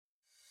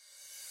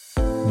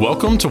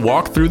Welcome to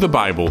Walk Through the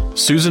Bible,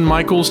 Susan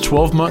Michael's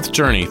 12-month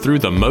journey through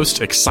the most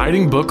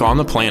exciting book on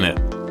the planet.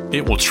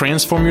 It will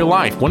transform your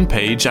life one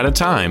page at a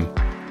time.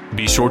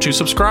 Be sure to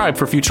subscribe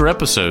for future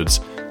episodes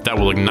that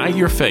will ignite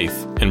your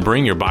faith and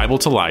bring your Bible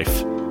to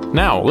life.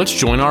 Now, let's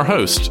join our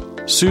host,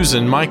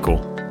 Susan Michael.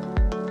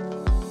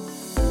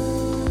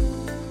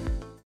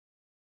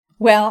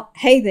 Well,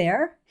 hey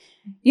there.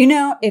 You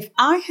know, if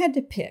I had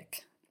to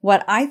pick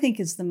what I think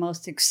is the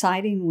most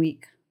exciting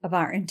week of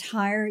our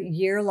entire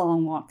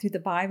year-long walk through the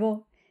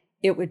Bible,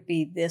 it would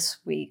be this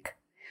week.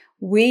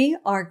 We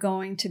are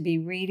going to be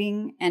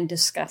reading and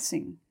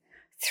discussing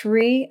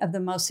 3 of the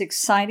most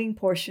exciting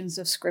portions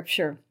of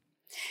Scripture,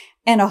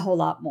 and a whole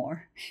lot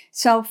more.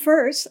 So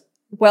first,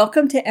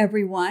 welcome to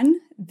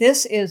everyone.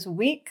 This is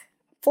week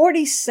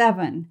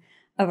 47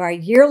 of our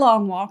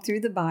year-long walk through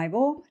the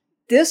Bible.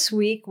 This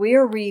week, we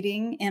are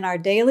reading in our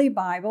daily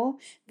Bible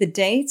the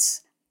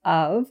dates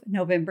of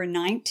November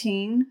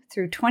 19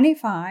 through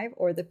 25,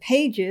 or the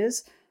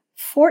pages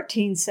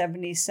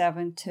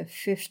 1477 to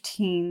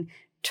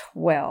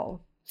 1512.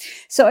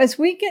 So as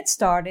we get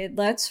started,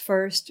 let's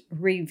first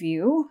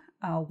review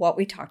what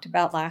we talked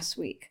about last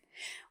week.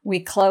 We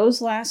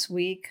closed last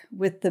week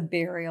with the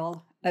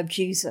burial of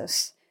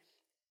Jesus.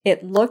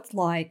 It looked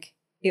like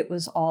it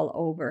was all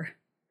over.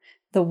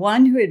 The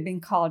one who had been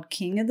called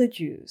King of the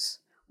Jews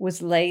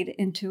was laid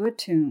into a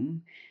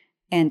tomb,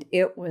 and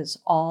it was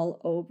all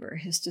over.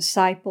 His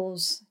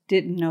disciples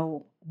didn't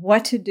know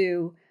what to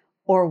do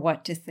or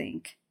what to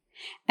think.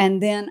 And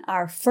then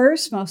our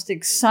first most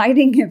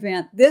exciting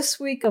event this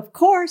week, of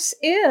course,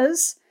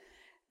 is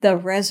the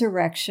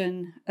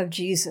resurrection of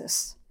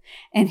Jesus.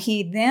 And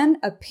he then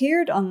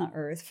appeared on the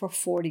earth for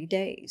 40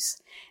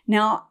 days.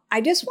 Now,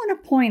 I just want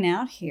to point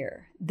out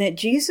here that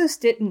Jesus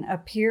didn't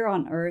appear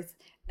on earth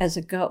as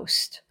a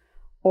ghost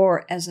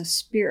or as a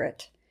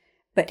spirit,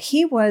 but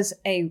he was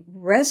a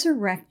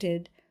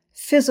resurrected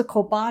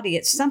physical body.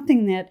 It's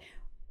something that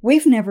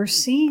we've never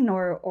seen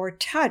or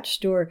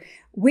touched, or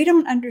we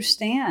don't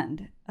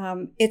understand.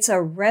 It's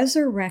a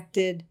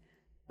resurrected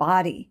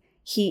body.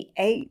 He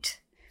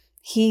ate.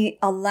 He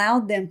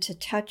allowed them to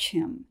touch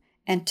him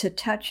and to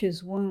touch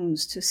his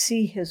wounds, to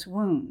see his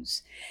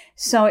wounds.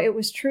 So it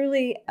was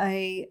truly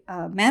a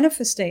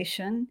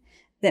manifestation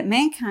that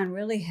mankind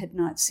really had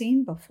not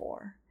seen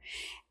before.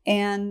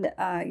 And,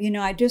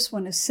 I just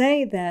want to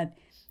say that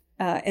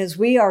as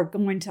we are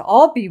going to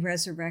all be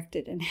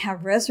resurrected and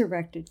have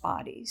resurrected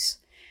bodies,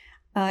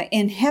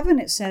 in heaven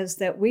it says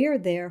that we are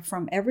there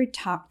from every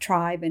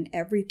tribe and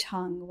every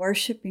tongue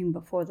worshiping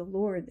before the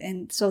Lord.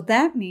 And so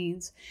that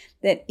means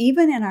that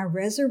even in our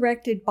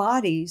resurrected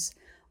bodies,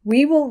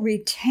 we will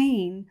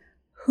retain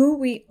who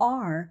we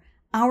are,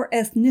 our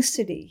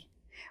ethnicity,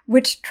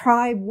 which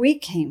tribe we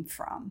came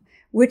from,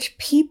 which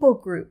people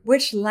group,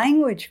 which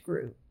language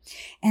group.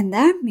 And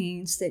that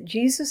means that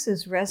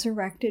Jesus'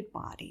 resurrected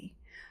body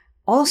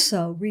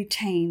also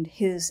retained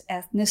his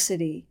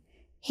ethnicity.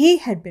 He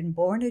had been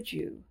born a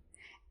Jew,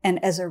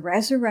 and as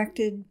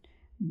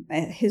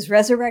his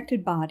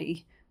resurrected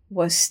body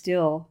was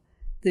still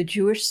the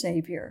Jewish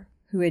Savior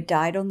who had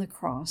died on the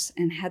cross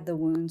and had the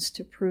wounds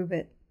to prove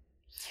it.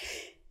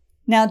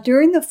 Now,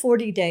 during the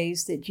 40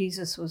 days that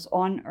Jesus was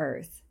on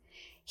earth,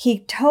 he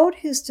told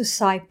his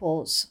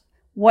disciples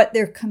what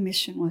their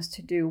commission was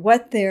to do,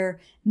 what their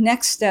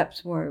next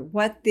steps were,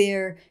 what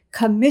their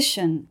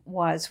commission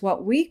was,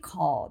 what we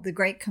call the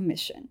Great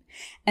Commission.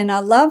 And I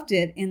loved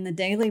it in the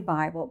Daily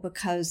Bible,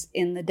 because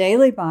in the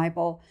Daily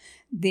Bible,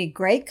 the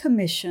Great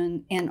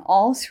Commission in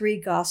all 3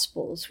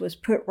 Gospels was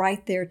put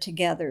right there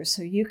together.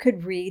 So you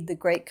could read the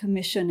Great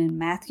Commission in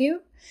Matthew,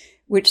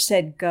 which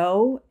said,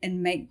 "Go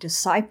and make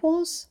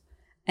disciples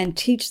and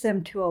teach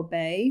them to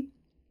obey."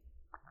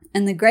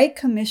 And the Great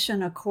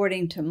Commission,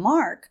 according to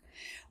Mark,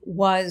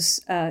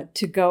 was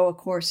to go, of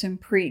course, and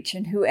preach,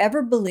 and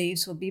whoever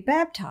believes will be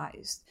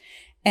baptized.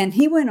 And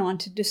he went on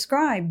to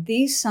describe,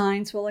 these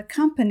signs will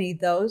accompany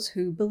those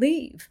who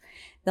believe.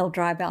 They'll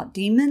drive out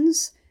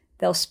demons,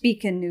 they'll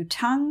speak in new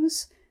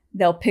tongues,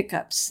 they'll pick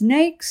up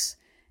snakes,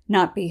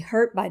 not be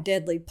hurt by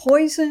deadly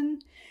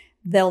poison,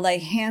 they'll lay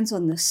hands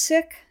on the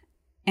sick,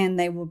 and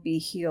they will be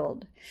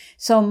healed.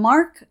 So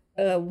Mark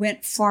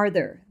went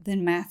farther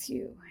than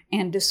Matthew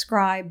and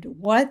described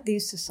what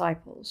these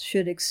disciples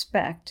should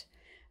expect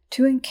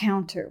to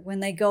encounter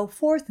when they go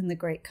forth in the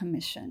Great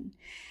Commission.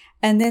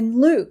 And then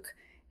Luke,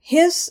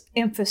 his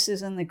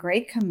emphasis in the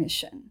Great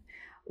Commission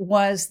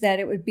was that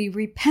it would be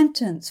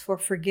repentance for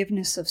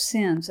forgiveness of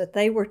sins, that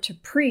they were to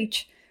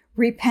preach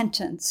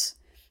repentance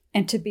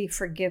and to be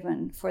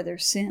forgiven for their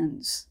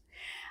sins.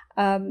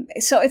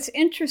 So it's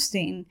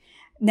interesting.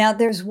 Now,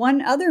 there's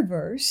one other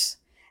verse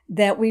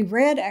that we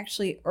read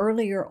actually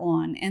earlier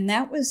on, and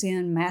that was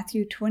in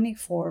Matthew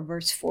 24,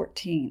 verse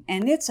 14.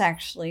 And it's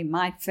actually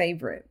my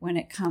favorite when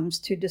it comes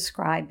to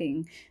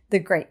describing the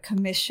Great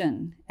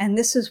Commission. And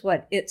this is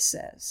what it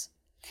says.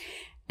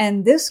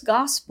 "And this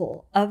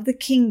gospel of the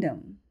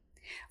kingdom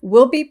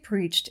will be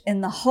preached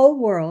in the whole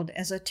world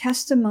as a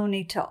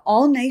testimony to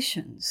all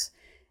nations,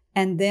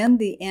 and then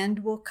the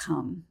end will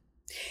come.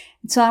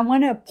 And so I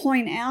want to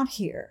point out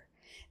here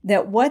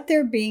that what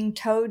they're being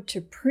told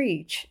to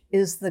preach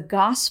is the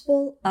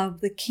gospel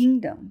of the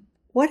kingdom.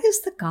 What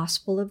is the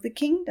gospel of the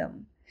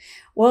kingdom?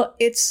 Well,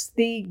 it's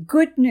the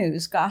good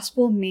news.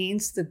 Gospel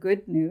means the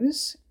good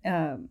news.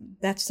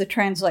 That's the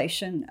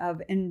translation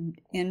of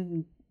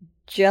Evangelion,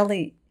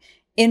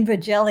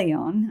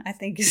 I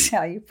think is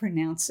how you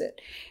pronounce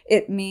it.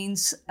 It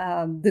means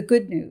the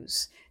good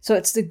news. So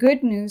it's the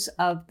good news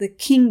of the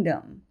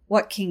kingdom.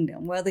 What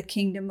kingdom? Well, the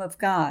kingdom of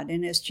God.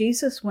 And as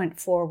Jesus went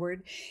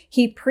forward,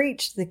 he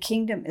preached the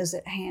kingdom is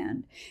at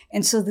hand.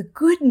 And so the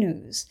good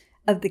news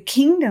of the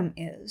kingdom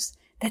is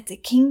that the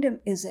kingdom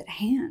is at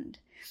hand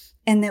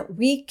and that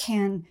we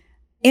can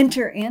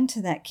enter into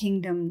that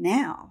kingdom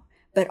now.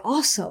 But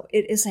also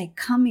it is a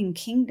coming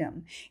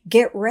kingdom.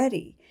 Get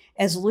ready.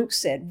 As Luke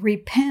said,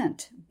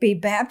 repent, be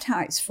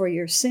baptized for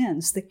your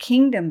sins. The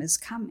kingdom is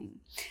coming.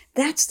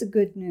 That's the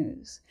good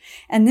news.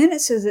 And then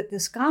it says that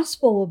this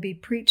gospel will be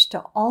preached to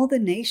all the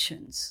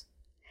nations,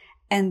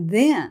 and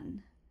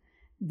then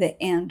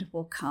the end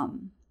will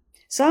come.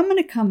 So I'm going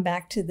to come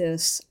back to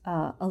this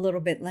a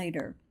little bit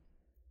later.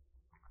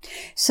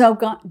 So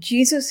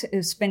Jesus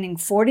is spending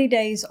 40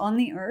 days on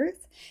the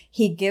earth.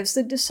 He gives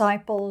the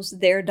disciples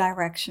their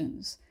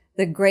directions,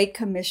 the Great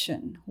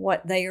Commission,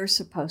 what they are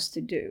supposed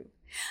to do.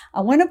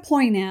 I want to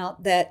point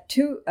out that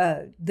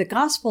the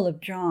Gospel of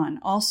John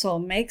also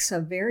makes a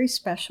very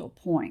special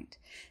point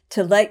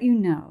to let you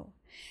know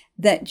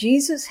that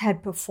Jesus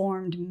had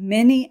performed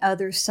many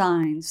other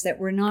signs that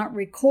were not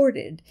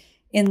recorded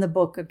in the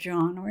book of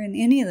John or in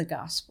any of the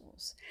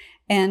Gospels.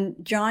 And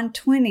John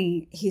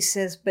 20, he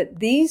says, but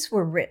these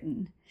were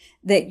written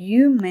that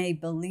you may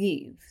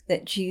believe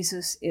that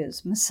Jesus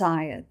is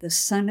Messiah, the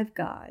Son of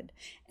God,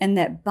 and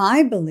that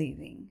by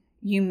believing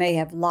you may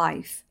have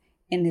life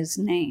in his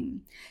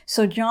name.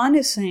 So John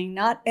is saying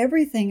not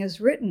everything is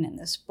written in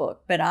this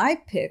book, but I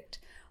picked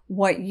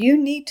what you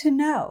need to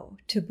know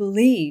to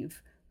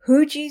believe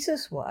who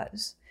Jesus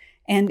was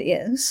and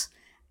is,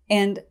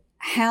 and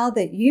how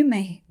that you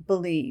may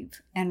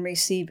believe and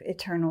receive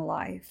eternal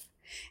life.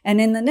 And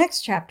in the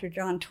next chapter,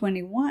 John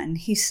 21,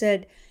 he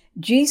said,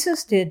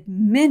 Jesus did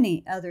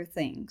many other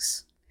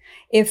things.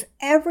 If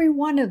every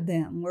one of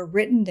them were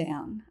written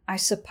down, I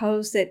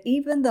suppose that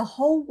even the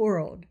whole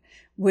world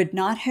would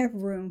not have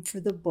room for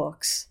the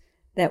books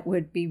that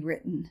would be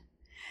written.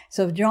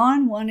 So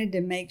John wanted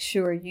to make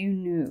sure you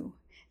knew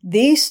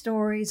these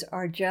stories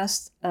are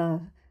just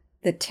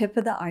the tip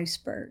of the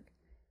iceberg.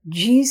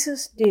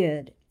 Jesus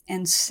did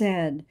and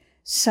said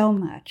so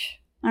much.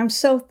 I'm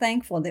so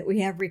thankful that we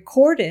have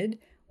recorded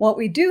what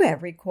we do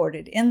have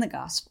recorded in the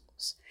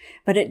Gospels.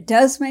 But it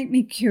does make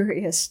me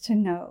curious to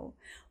know,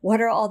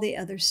 what are all the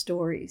other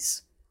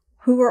stories?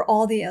 Who are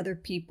all the other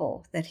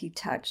people that he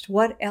touched?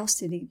 What else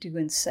did he do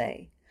and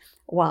say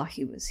while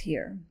he was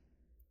here?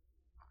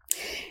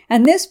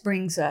 And this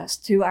brings us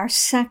to our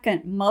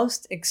second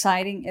most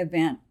exciting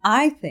event,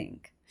 I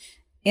think,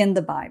 in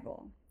the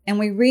Bible. And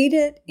we read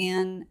it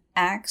in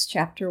Acts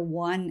chapter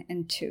 1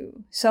 and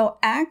 2. So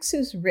Acts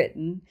is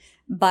written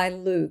by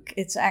Luke.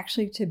 It's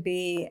actually to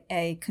be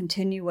a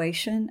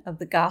continuation of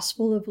the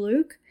Gospel of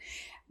Luke,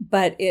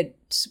 but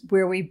it's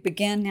where we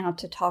begin now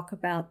to talk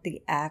about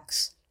the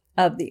Acts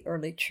of the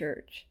early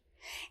church.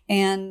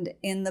 And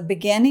in the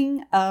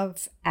beginning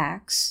of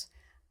Acts,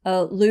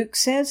 Luke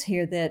says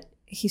here that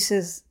he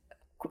says,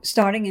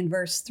 starting in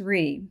verse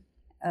 3,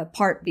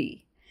 part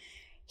B,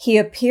 he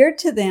appeared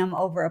to them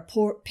over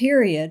a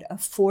period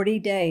of 40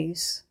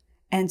 days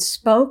and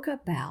spoke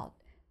about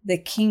the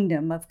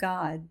kingdom of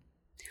God.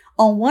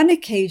 On one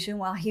occasion,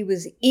 while he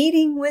was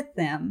eating with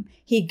them,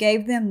 he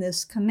gave them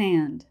this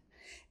command: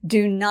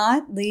 do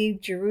not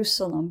leave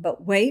Jerusalem,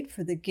 but wait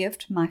for the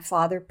gift my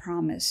Father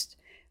promised,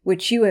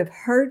 which you have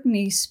heard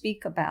me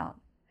speak about.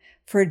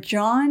 For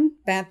John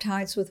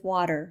baptized with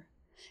water,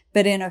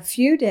 but in a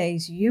few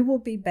days you will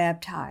be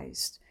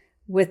baptized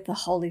with the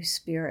Holy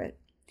Spirit.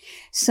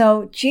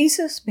 So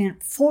Jesus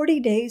spent 40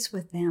 days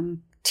with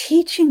them,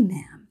 teaching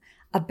them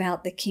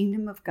about the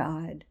kingdom of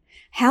God.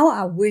 How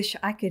I wish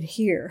I could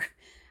hear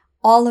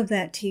all of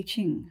that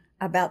teaching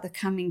about the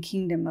coming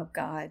kingdom of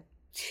God.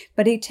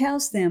 But he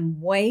tells them,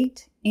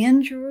 wait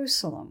in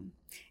Jerusalem,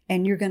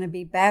 and you're going to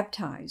be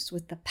baptized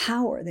with the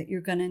power that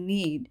you're going to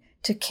need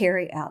to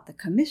carry out the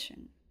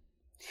commission.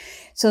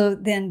 So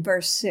then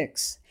verse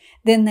 6,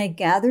 then they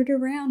gathered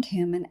around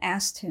him and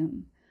asked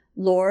him,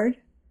 Lord,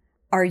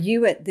 are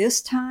you at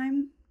this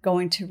time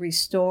going to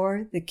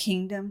restore the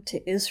kingdom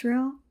to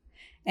Israel?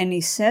 And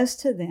he says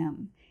to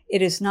them,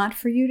 it is not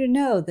for you to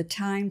know the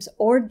times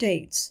or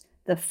dates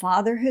the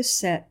Father has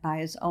set by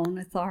his own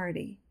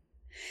authority.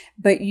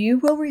 But you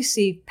will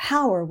receive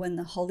power when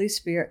the Holy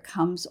Spirit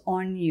comes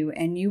on you,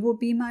 and you will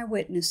be my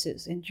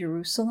witnesses in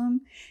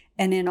Jerusalem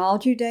and in all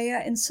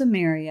Judea and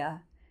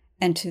Samaria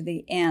and to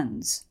the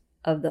ends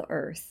of the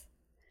earth.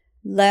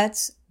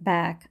 Let's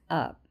back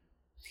up.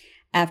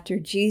 After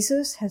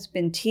Jesus has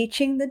been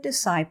teaching the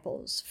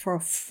disciples for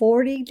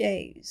 40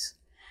 days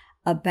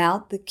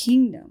about the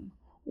kingdom,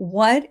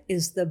 what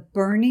is the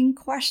burning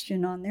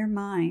question on their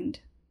mind?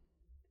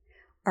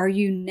 Are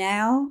you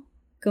now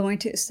going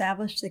to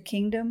establish the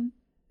kingdom?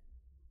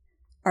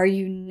 Are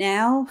you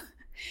now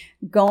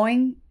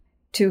going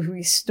to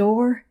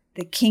restore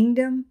the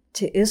kingdom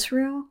to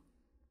Israel?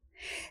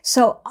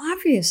 So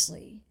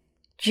obviously,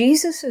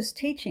 Jesus'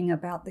 teaching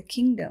about the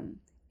kingdom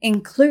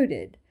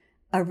included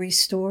a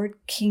restored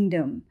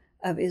kingdom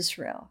of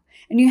Israel.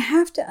 And you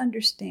have to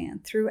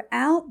understand,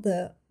 throughout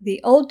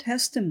the Old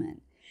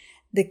Testament,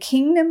 the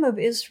kingdom of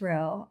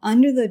Israel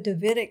under the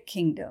Davidic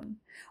kingdom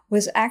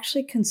was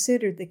actually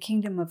considered the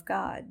kingdom of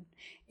God.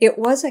 It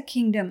was a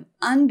kingdom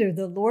under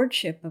the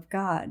lordship of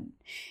God.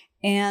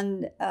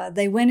 And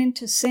they went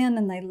into sin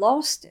and they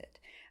lost it.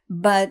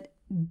 But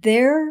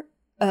their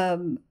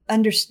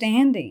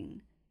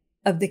understanding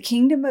of the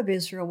kingdom of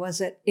Israel was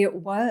that it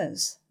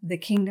was the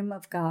kingdom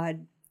of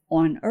God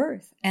on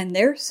earth. And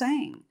they're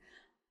saying,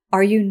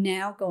 are you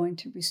now going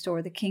to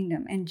restore the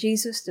kingdom? And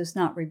Jesus does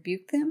not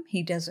rebuke them.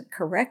 He doesn't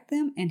correct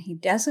them, and he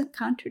doesn't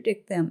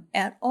contradict them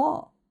at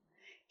all.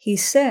 He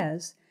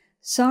says,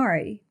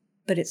 sorry,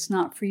 but it's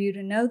not for you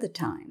to know the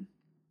time.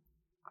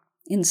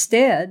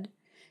 Instead,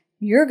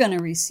 you're going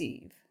to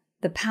receive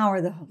the power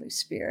of the Holy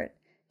Spirit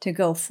to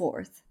go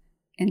forth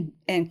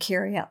and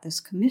carry out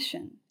this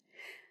commission.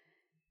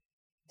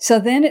 So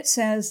then it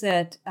says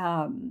that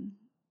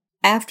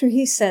after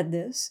he said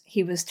this,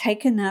 he was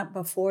taken up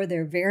before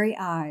their very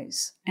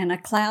eyes, and a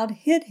cloud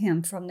hid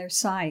him from their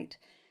sight.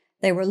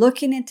 They were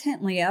looking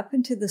intently up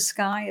into the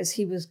sky as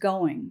he was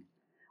going,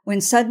 when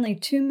suddenly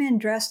 2 men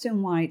dressed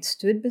in white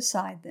stood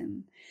beside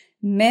them.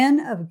 Men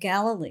of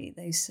Galilee,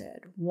 they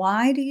said,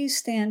 why do you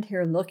stand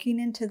here looking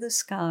into the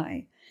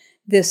sky?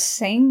 This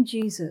same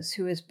Jesus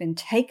who has been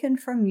taken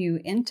from you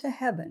into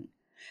heaven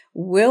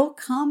will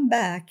come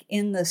back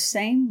in the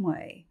same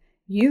way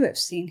you have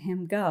seen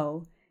him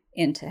go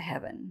into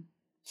heaven.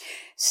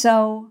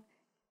 So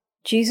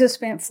Jesus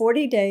spent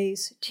 40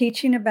 days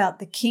teaching about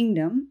the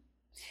kingdom.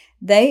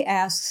 They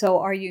asked, so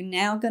are you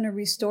now going to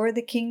restore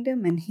the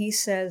kingdom? And he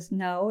says,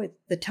 no,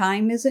 the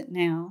time isn't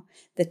now.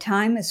 The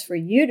time is for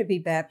you to be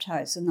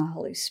baptized in the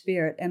Holy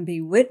Spirit and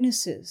be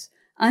witnesses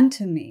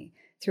unto me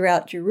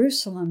throughout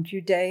Jerusalem,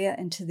 Judea,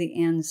 and to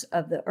the ends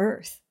of the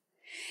earth.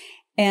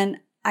 And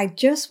I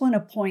just want to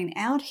point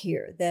out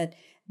here that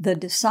the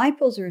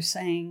disciples are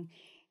saying,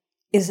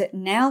 is it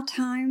now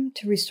time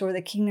to restore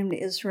the kingdom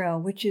to Israel,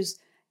 which is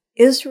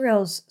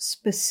Israel's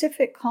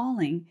specific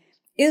calling?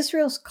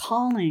 Israel's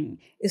calling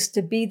is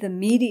to be the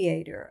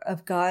mediator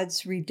of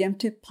God's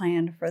redemptive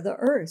plan for the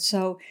earth.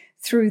 So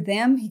through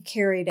them, he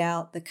carried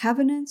out the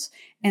covenants,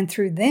 and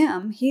through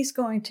them, he's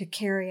going to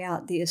carry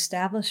out the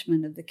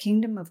establishment of the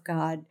kingdom of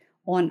God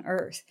on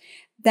earth.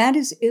 That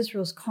is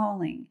Israel's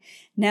calling.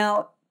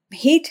 Now,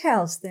 he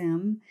tells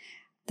them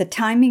the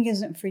timing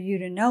isn't for you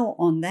to know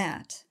on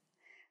that,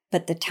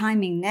 but the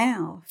timing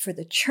now for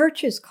the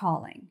church's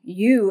calling,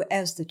 you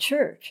as the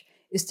church,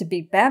 is to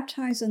be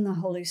baptized in the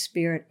Holy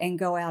Spirit and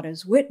go out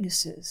as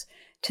witnesses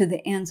to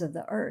the ends of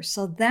the earth.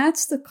 So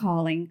that's the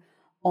calling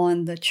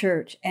on the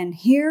church. And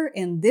here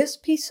in this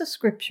piece of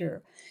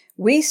scripture,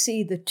 we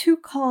see the two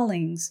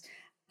callings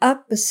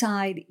up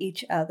beside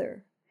each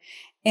other.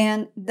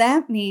 And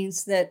that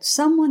means that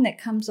someone that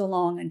comes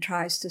along and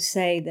tries to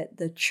say that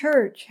the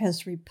church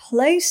has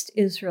replaced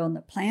Israel in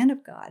the plan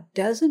of God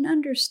doesn't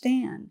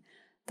understand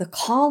the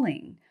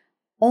calling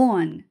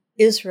on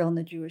Israel and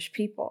the Jewish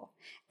people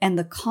and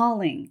the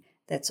calling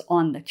that's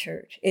on the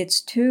church.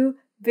 It's two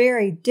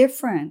very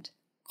different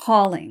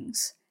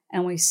callings,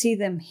 and we see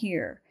them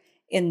here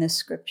in this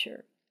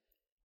scripture.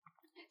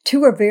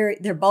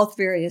 They're both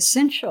very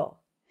essential.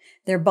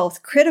 They're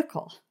both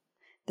critical.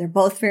 They're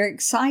both very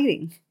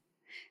exciting,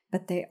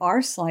 but they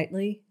are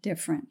slightly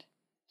different.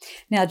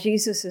 Now,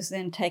 Jesus is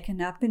then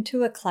taken up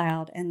into a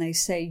cloud, and they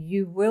say,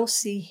 you will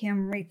see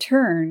him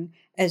return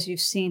as you've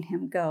seen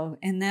him go.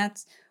 And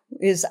that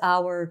is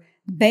our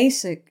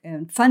basic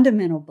and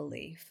fundamental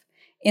belief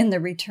in the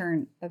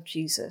return of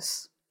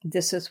Jesus.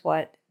 This is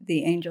what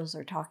the angels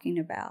are talking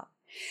about.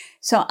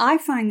 So I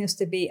find this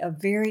to be a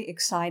very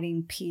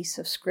exciting piece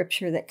of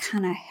scripture that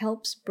kind of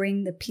helps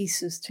bring the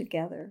pieces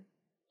together.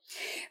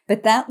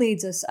 But that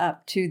leads us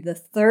up to the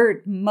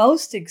third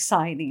most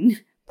exciting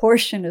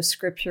portion of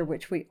scripture,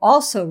 which we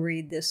also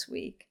read this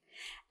week.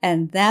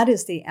 And that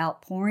is the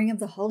outpouring of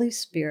the Holy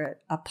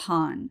Spirit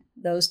upon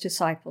those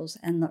disciples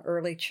and the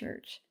early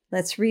church.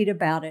 Let's read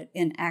about it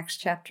in Acts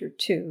chapter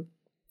 2.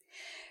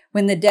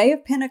 When the day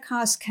of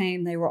Pentecost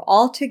came, they were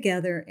all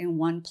together in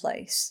one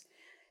place.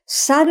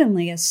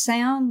 Suddenly, a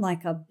sound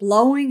like a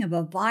blowing of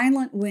a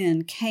violent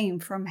wind came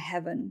from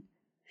heaven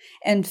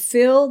and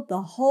filled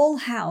the whole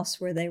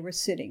house where they were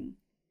sitting.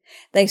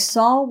 They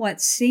saw what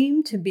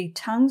seemed to be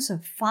tongues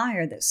of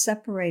fire that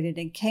separated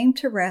and came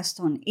to rest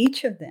on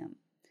each of them.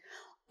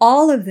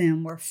 All of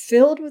them were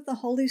filled with the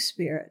Holy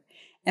Spirit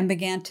and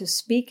began to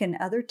speak in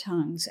other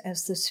tongues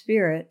as the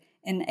Spirit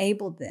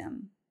enabled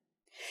them.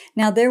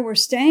 Now there were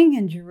staying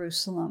in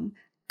Jerusalem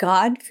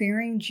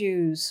God-fearing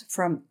Jews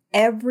from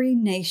every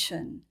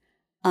nation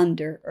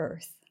under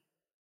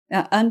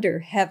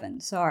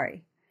heaven.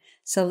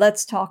 So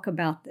let's talk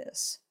about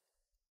this.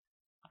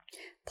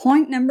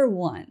 Point number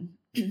 1.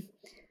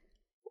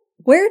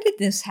 Where did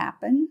this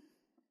happen?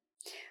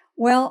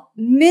 Well,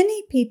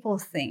 many people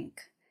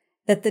think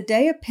that the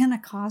day of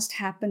Pentecost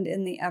happened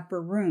in the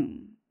upper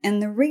room.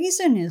 And the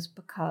reason is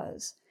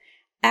because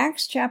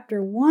Acts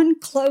chapter 1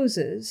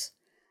 closes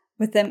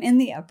with them in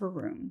the upper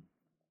room.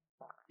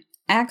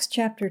 Acts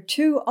chapter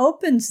 2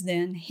 opens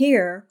then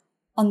here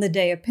on the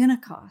day of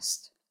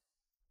Pentecost.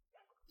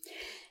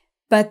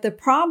 But the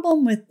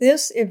problem with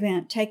this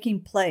event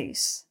taking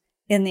place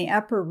in the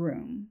upper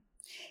room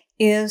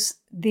is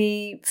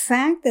the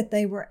fact that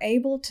they were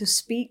able to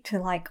speak to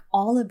like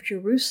all of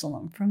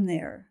Jerusalem from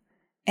there.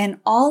 And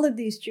all of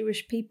these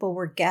Jewish people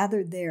were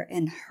gathered there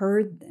and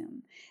heard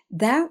them.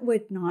 That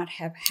would not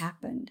have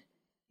happened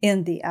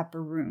in the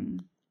upper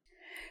room.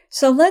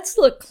 So let's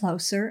look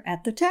closer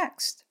at the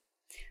text.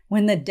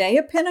 When the day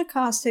of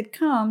Pentecost had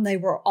come, they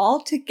were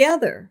all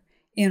together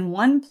in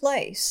one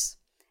place,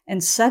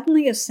 and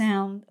suddenly a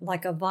sound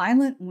like a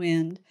violent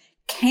wind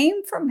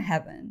came from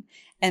heaven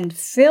and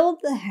filled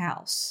the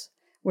house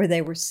where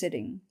they were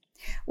sitting.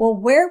 Well,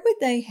 where would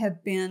they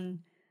have been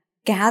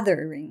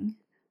gathering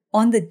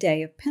on the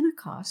day of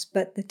Pentecost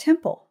but the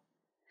temple?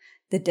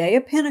 The day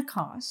of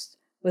Pentecost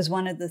was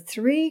one of the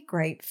 3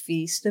 great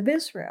feasts of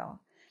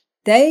Israel.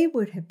 They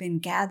would have been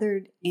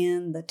gathered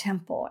in the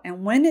temple.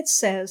 And when it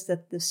says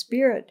that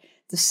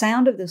the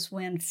sound of this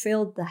wind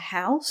filled the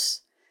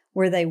house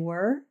where they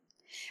were,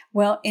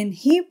 well, in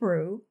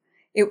Hebrew,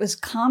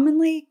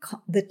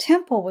 the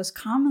temple was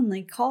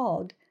commonly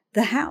called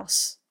the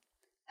house,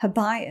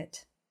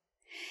 Habayit.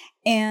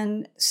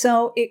 And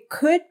so it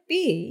could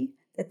be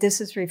that this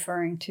is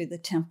referring to the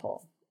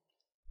temple.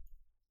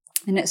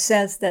 And it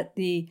says that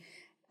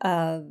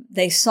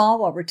they saw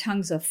what were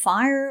tongues of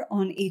fire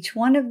on each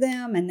one of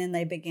them, and then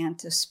they began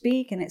to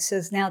speak. And it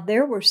says, now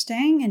there were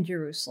staying in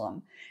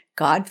Jerusalem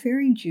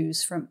God-fearing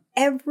Jews from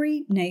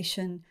every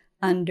nation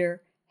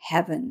under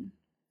heaven.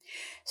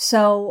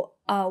 So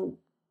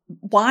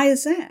why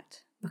is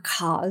that?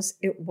 Because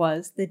it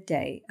was the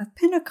day of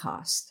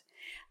Pentecost.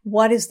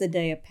 What is the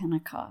day of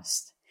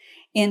Pentecost?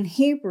 In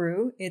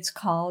Hebrew, it's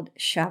called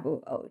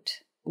Shavuot,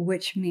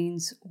 which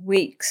means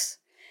weeks.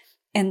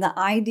 And the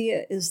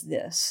idea is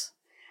this.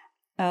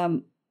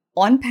 On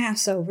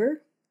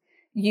Passover,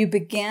 you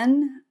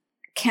begin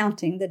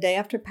counting, the day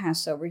after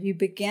Passover, you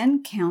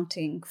begin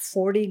counting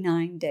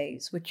 49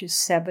 days, which is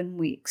 7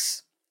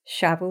 weeks.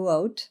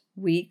 Shavuot,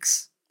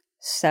 weeks,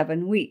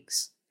 7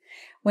 weeks.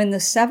 When the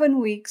 7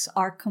 weeks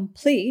are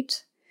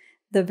complete,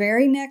 the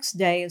very next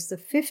day is the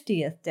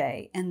 50th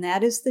day, and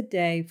that is the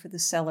day for the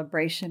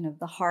celebration of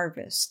the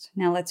harvest.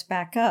 Now let's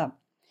back up.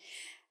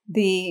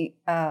 You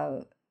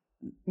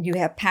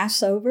have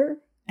Passover,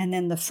 and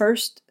then the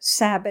first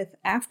Sabbath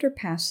after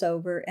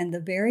Passover, and the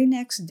very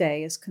next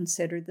day is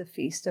considered the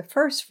Feast of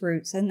First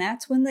Fruits, and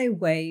that's when they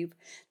wave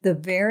the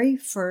very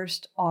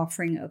first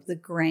offering of the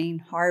grain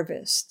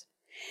harvest.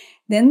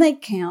 Then they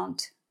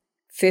count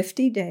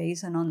 50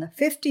 days, and on the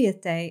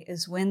 50th day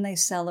is when they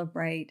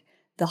celebrate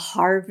the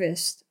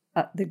harvest,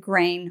 the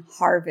grain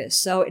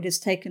harvest. So it has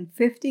taken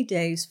 50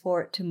 days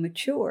for it to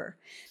mature,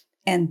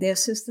 and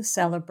this is the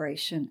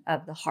celebration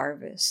of the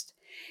harvest.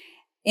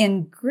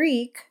 In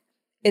Greek,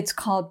 it's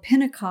called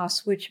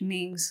Pentecost, which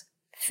means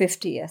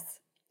 50th.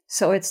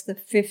 So it's the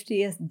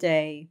 50th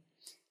day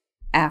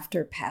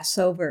after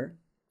Passover.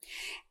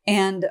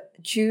 And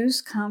Jews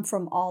come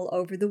from all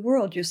over the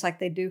world, just like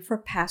they do for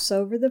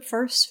Passover, the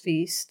first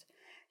feast,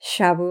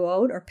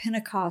 Shavuot or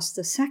Pentecost,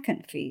 the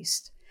second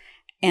feast,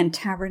 and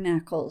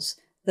Tabernacles,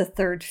 the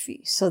third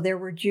feast. So there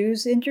were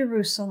Jews in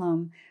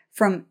Jerusalem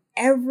from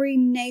every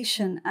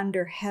nation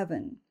under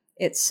heaven,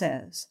 it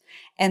says.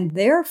 And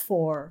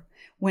therefore,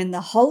 when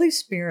the Holy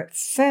Spirit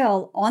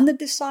fell on the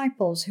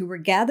disciples who were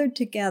gathered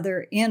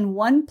together in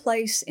one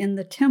place in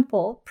the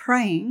temple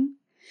praying,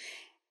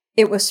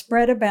 it was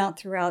spread about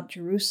throughout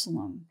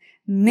Jerusalem.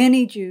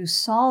 Many Jews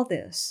saw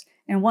this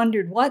and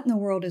wondered what in the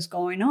world is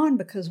going on,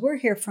 because we're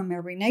here from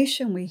every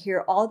nation. We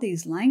hear all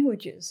these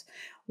languages.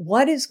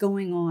 What is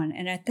going on?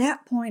 And at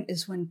that point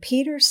is when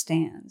Peter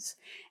stands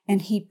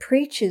and he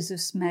preaches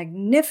this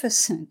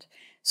magnificent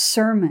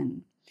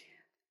sermon.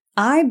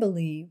 I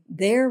believe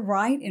they're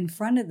right in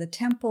front of the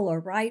temple or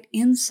right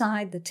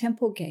inside the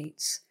temple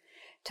gates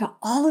to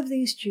all of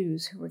these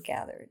Jews who were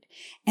gathered.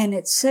 And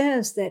it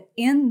says that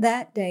in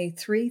that day,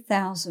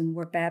 3,000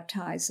 were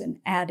baptized and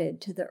added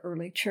to the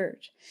early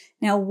church.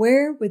 Now,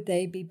 where would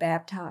they be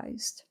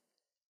baptized?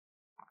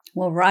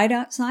 Well, right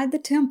outside the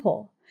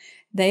temple.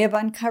 They have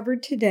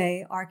uncovered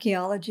today,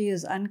 archaeology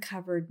has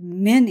uncovered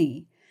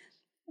many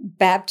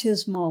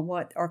baptismal,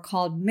 what are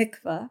called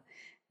mikveh,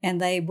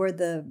 and they were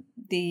the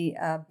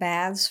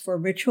baths for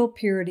ritual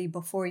purity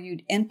before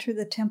you'd enter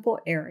the temple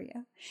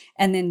area.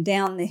 And then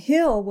down the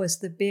hill was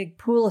the big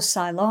pool of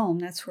Siloam.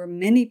 That's where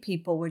many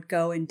people would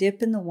go and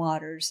dip in the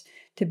waters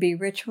to be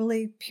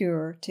ritually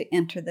pure to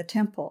enter the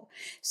temple.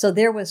 So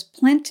there was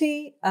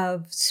plenty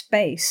of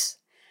space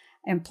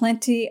and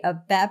plenty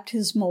of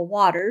baptismal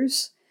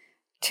waters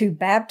to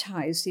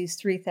baptize these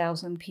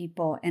 3,000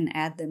 people and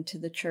add them to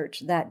the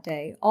church that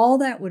day. All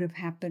that would have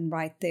happened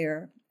right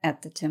there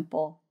at the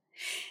temple.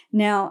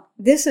 Now,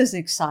 this is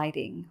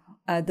exciting.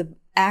 The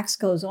Acts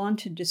goes on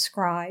to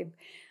describe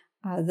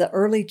the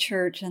early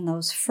church in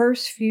those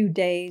first few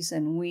days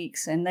and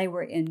weeks, and they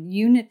were in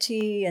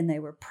unity, and they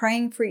were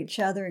praying for each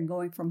other and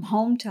going from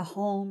home to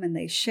home, and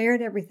they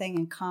shared everything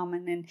in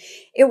common. And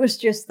it was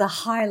just the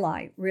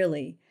highlight,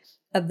 really,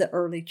 of the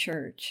early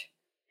church.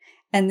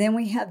 And then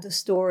we have the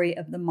story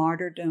of the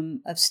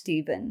martyrdom of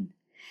Stephen.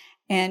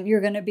 And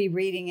you're going to be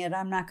reading it.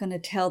 I'm not going to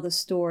tell the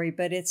story,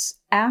 but it's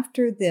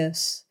after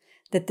this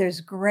that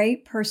there's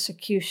great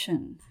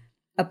persecution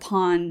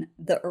upon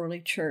the early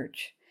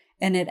church.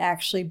 And it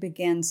actually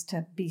begins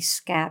to be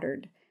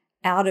scattered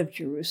out of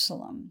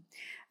Jerusalem.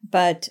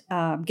 But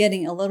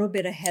getting a little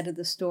bit ahead of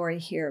the story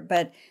here.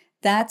 But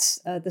that's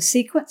the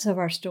sequence of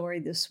our story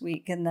this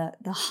week, and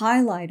the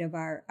highlight of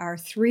our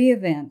three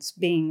events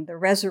being the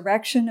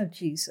resurrection of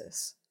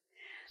Jesus,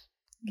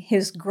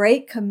 his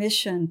great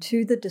commission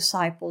to the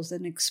disciples,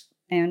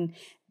 and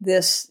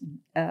this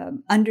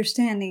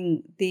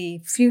understanding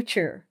the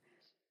future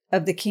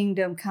of the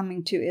kingdom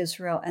coming to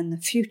Israel, and the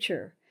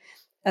future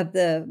of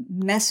the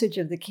message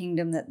of the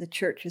kingdom that the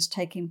church is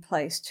taking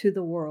place to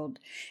the world.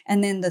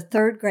 And then the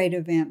third great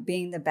event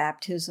being the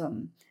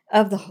baptism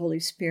of the Holy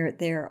Spirit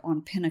there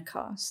on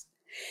Pentecost.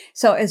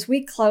 So as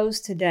we close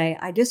today,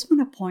 I just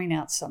want to point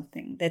out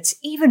something that's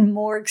even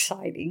more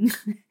exciting.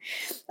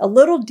 A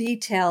little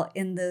detail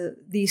in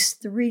these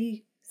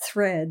three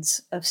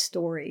threads of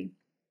story.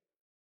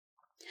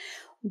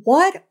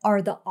 What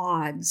are the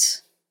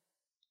odds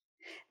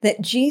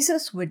that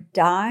Jesus would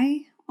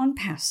die on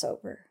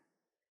Passover,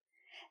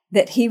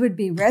 that he would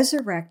be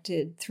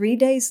resurrected 3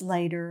 days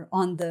later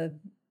on the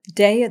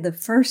day of the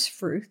first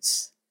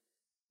fruits,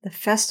 the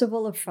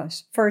festival of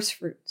first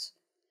fruits,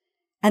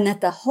 and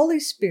that the Holy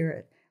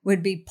Spirit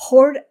would be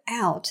poured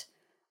out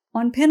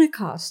on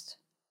Pentecost,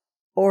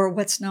 or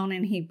what's known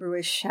in Hebrew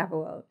as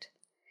Shavuot?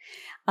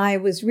 I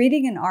was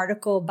reading an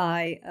article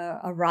by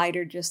a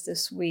writer just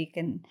this week,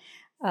 and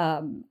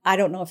I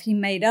don't know if he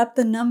made up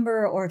the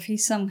number or if he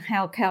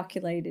somehow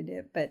calculated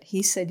it, but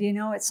he said,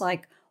 it's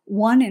like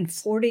 1 in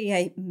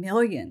 48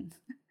 million.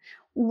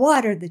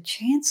 What are the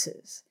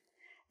chances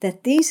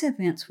that these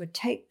events would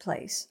take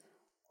place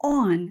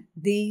on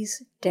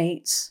these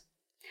dates?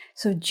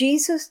 So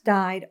Jesus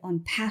died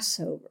on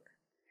Passover,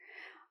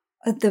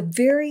 at the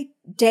very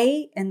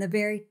date and the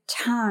very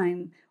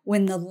time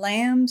when the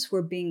lambs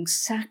were being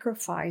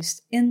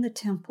sacrificed in the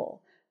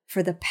temple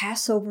for the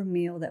Passover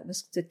meal that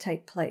was to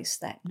take place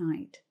that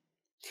night.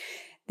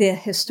 The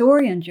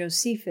historian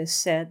Josephus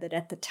said that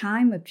at the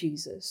time of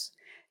Jesus,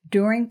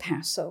 during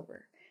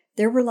Passover,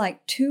 there were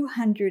like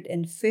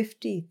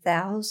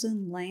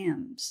 250,000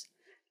 lambs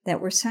that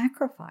were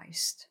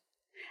sacrificed.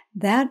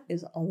 That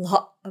is a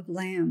lot of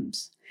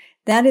lambs.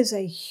 That is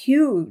a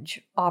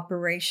huge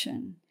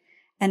operation.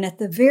 And at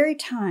the very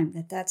time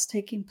that that's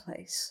taking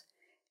place,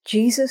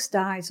 Jesus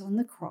dies on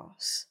the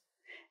cross,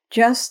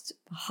 just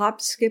a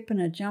hop, skip,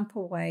 and a jump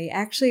away,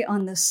 actually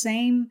on the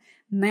same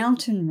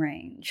mountain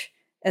range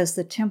as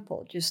the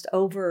temple, just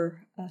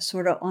over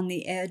sort of on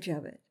the edge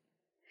of it.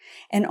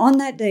 And on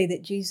that day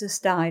that Jesus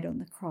died on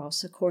the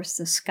cross, of course,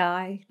 the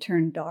sky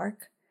turned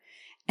dark,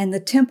 and the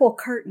temple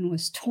curtain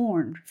was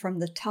torn from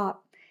the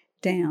top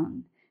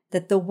down,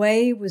 that the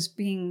way was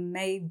being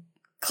made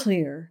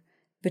clear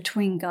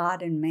between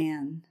God and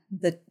man.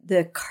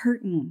 The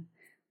curtain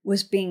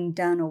was being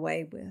done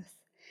away with.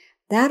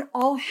 That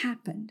all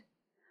happened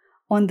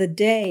on the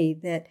day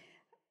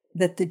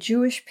that the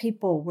Jewish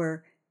people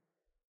were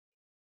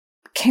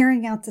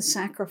carrying out the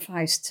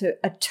sacrifice to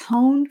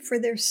atone for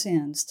their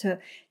sins, to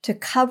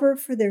cover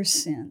for their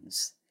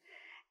sins.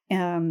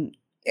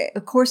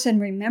 Of course, in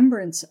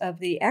remembrance of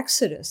the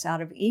Exodus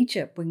out of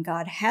Egypt, when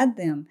God had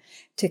them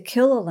to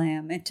kill a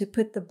lamb and to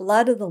put the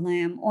blood of the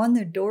lamb on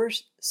their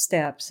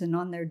doorsteps and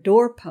on their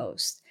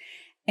doorposts.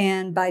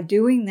 And by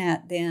doing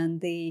that, then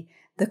the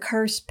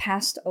curse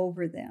passed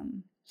over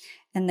them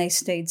and they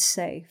stayed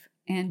safe.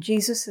 And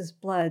Jesus'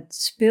 blood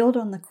spilled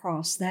on the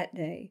cross that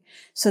day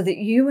so that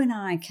you and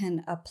I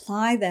can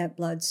apply that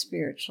blood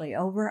spiritually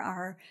over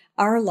our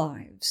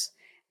lives.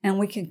 And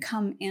we can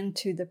come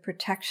into the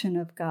protection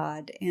of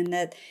God, and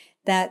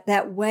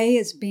that way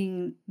is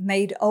being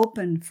made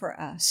open for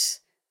us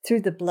through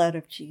the blood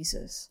of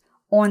Jesus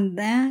on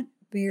that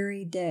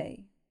very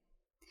day.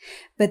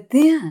 But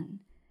then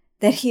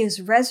that he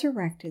is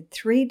resurrected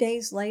 3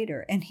 days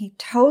later, and he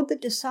told the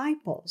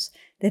disciples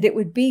that it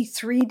would be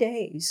 3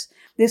 days.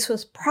 This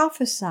was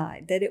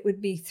prophesied that it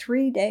would be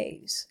 3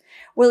 days.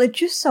 Well, it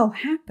just so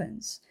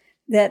happens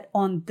that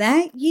on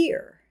that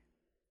year,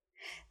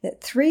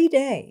 that 3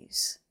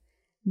 days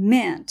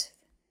meant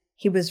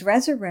he was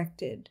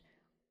resurrected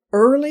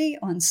early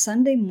on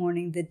Sunday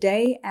morning, the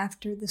day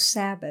after the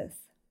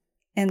Sabbath.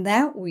 And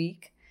that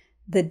week,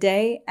 the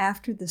day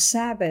after the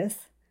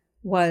Sabbath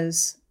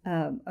was,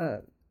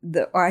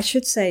 or I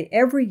should say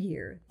every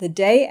year, the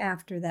day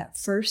after that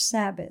first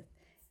Sabbath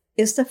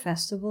is the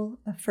festival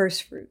of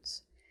first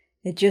fruits.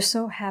 It just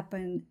so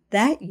happened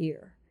that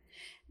year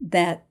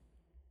that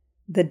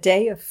the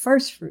day of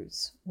first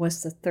fruits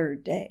was the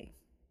third day.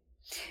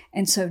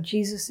 And so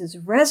Jesus is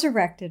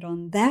resurrected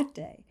on that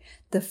day,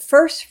 the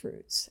first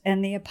fruits.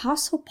 And the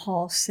Apostle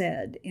Paul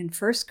said in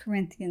 1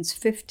 Corinthians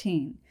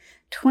 15,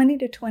 20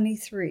 to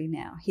 23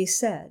 now, he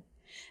said,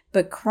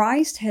 "But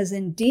Christ has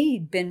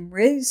indeed been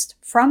raised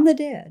from the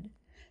dead,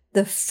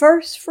 the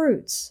first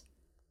fruits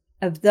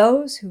of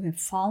those who have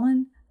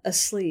fallen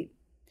asleep.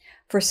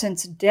 For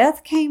since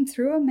death came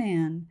through a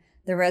man,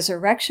 the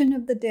resurrection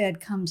of the dead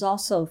comes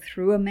also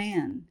through a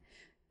man.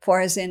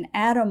 For as in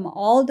Adam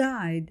all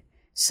died,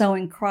 so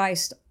in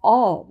Christ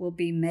all will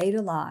be made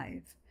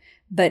alive,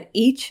 but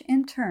each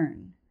in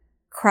turn,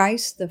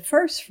 Christ the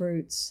first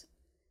fruits,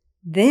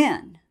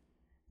 then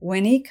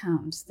when he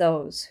comes,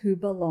 those who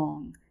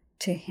belong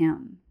to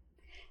him."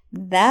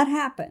 That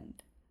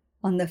happened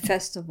on the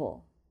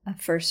festival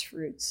of first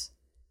fruits.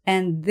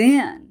 And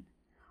then,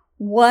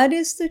 what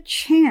is the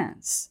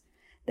chance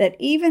that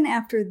even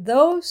after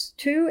those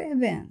two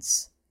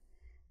events,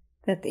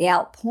 that the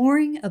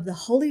outpouring of the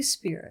Holy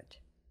Spirit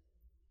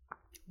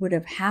would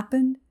have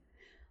happened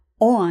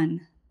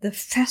on the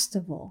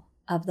festival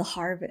of the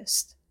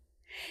harvest?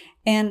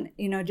 And,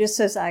 just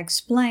as I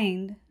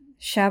explained,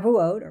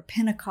 Shavuot or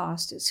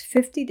Pentecost is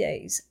 50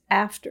 days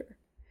after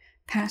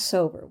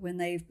Passover, when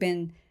they've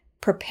been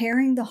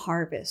preparing the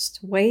harvest,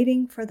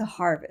 waiting for the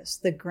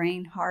harvest, the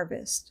grain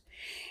harvest.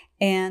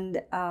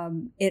 And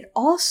it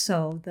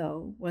also,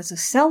 though, was a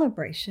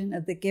celebration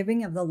of the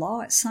giving of the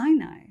law at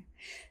Sinai,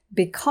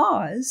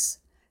 because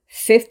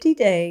 50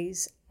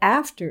 days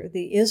after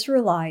the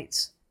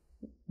Israelites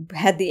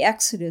had the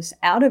exodus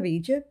out of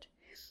Egypt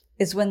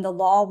is when the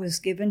law was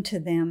given to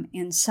them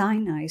in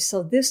Sinai.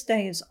 So this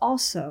day is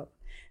also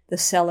the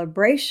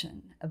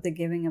celebration of the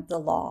giving of the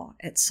law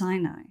at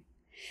Sinai.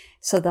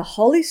 So the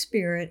Holy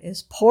Spirit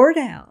is poured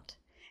out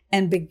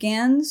and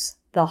begins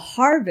the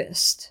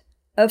harvest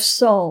of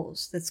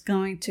souls that's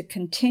going to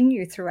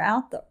continue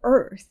throughout the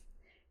earth.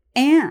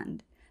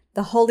 And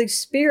the Holy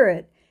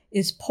Spirit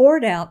is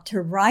poured out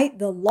to write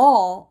the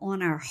law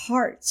on our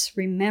hearts.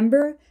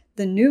 Remember,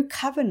 the new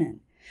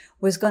covenant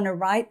was going to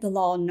write the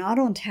law not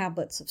on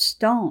tablets of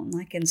stone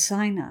like in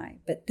Sinai,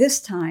 but this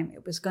time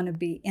it was going to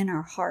be in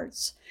our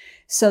hearts,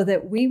 so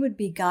that we would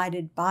be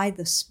guided by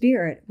the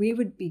Spirit. We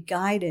would be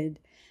guided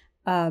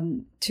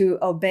to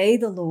obey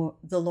the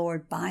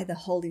Lord by the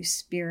Holy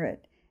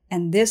Spirit.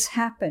 And this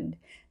happened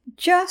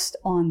just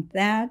on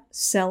that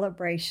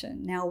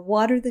celebration. Now,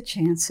 what are the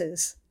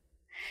chances?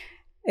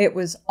 It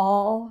was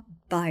all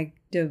by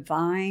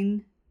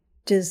divine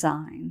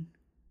design.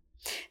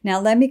 Now,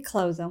 let me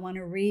close. I want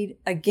to read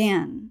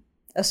again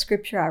a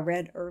scripture I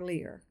read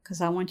earlier, because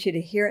I want you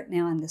to hear it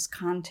now in this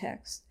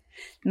context.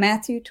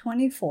 Matthew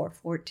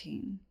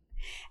 24:14.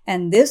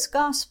 "And this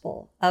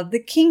gospel of the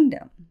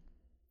kingdom,"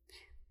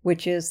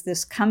 which is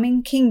this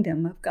coming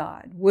kingdom of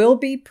God, "will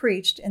be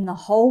preached in the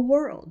whole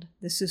world,"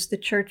 this is the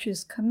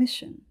church's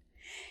commission,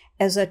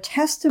 "as a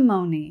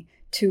testimony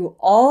to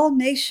all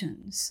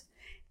nations,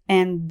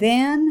 and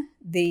then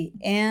the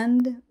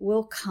end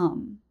will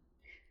come."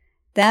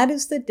 That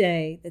is the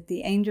day that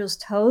the angels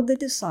told the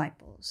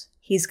disciples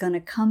he's going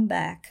to come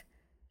back,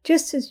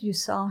 just as you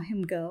saw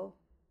him go.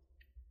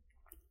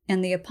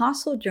 And the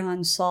Apostle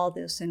John saw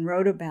this and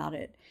wrote about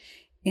it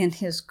in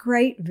his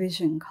great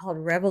vision called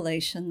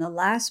Revelation, the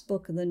last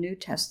book of the New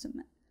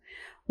Testament.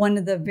 One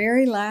of the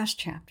very last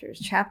chapters,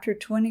 chapter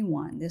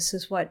 21, this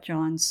is what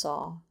John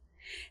saw.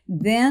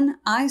 "Then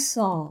I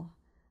saw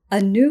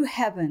a new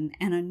heaven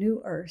and a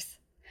new earth.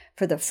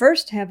 For the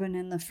first heaven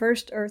and the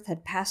first earth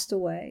had passed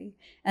away,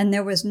 and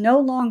there was no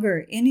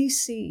longer any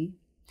sea.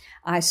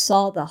 I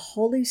saw the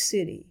holy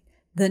city,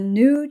 the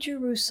new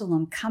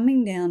Jerusalem,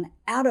 coming down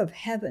out of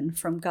heaven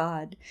from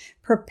God,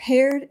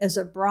 prepared as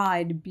a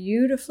bride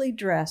beautifully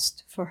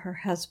dressed for her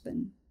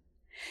husband.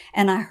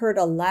 And I heard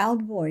a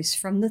loud voice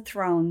from the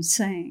throne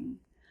saying,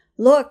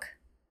 'Look,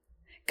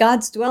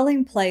 God's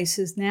dwelling place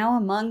is now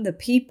among the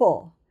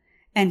people,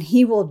 and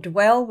he will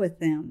dwell with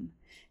them.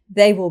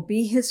 They will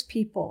be his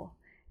people,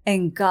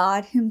 and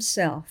God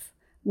himself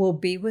will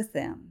be with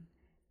them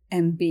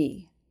and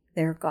be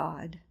their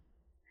God.'"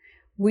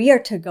 We are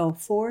to go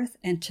forth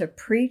and to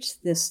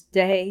preach this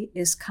day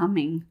is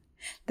coming.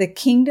 The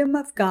kingdom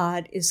of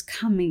God is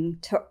coming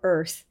to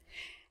earth.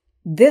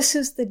 This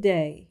is the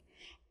day.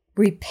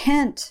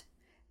 Repent,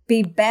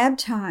 be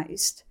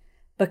baptized,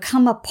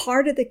 become a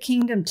part of the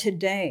kingdom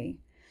today,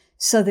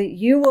 so that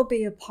you will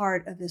be a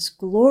part of this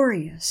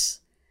glorious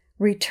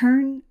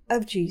return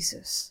of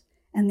Jesus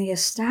and the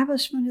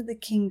establishment of the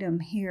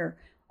kingdom here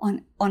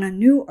on a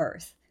new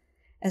earth,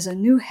 as a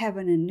new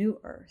heaven and new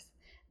earth.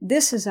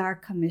 This is our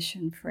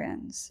commission,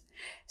 friends.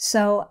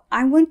 So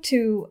I want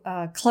to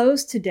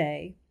close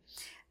today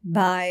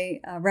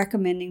by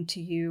recommending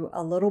to you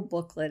a little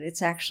booklet.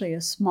 It's actually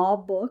a small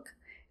book.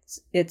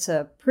 It's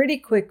a pretty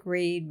quick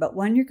read, but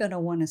one you're going to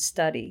want to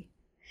study.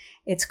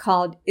 It's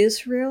called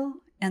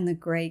Israel and the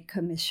Great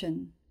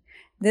Commission.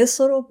 This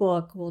little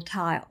book will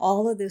tie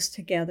all of this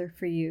together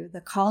for you: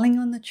 the calling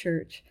on the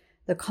church,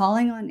 the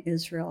calling on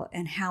Israel,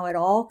 and how it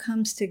all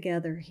comes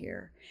together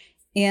here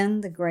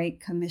in the Great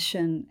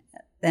Commission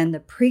and the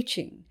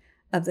preaching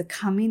of the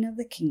coming of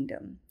the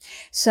kingdom.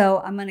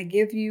 So I'm going to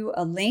give you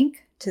a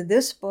link to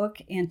this book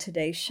in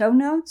today's show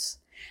notes.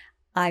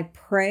 I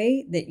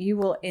pray that you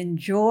will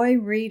enjoy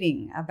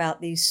reading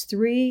about these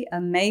 3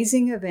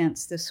 amazing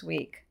events this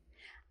week.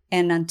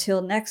 And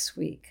until next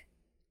week,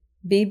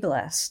 be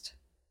blessed.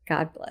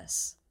 God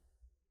bless.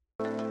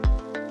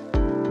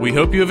 We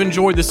hope you have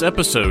enjoyed this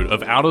episode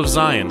of Out of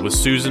Zion with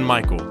Susan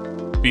Michael.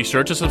 Be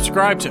sure to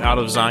subscribe to Out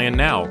of Zion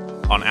now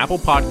on Apple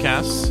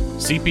Podcasts,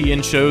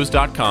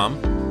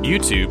 cpnshows.com,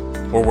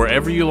 YouTube, or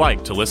wherever you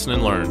like to listen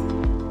and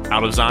learn.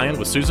 Out of Zion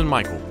with Susan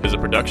Michael is a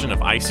production of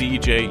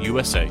ICEJ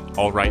USA,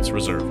 all rights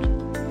reserved.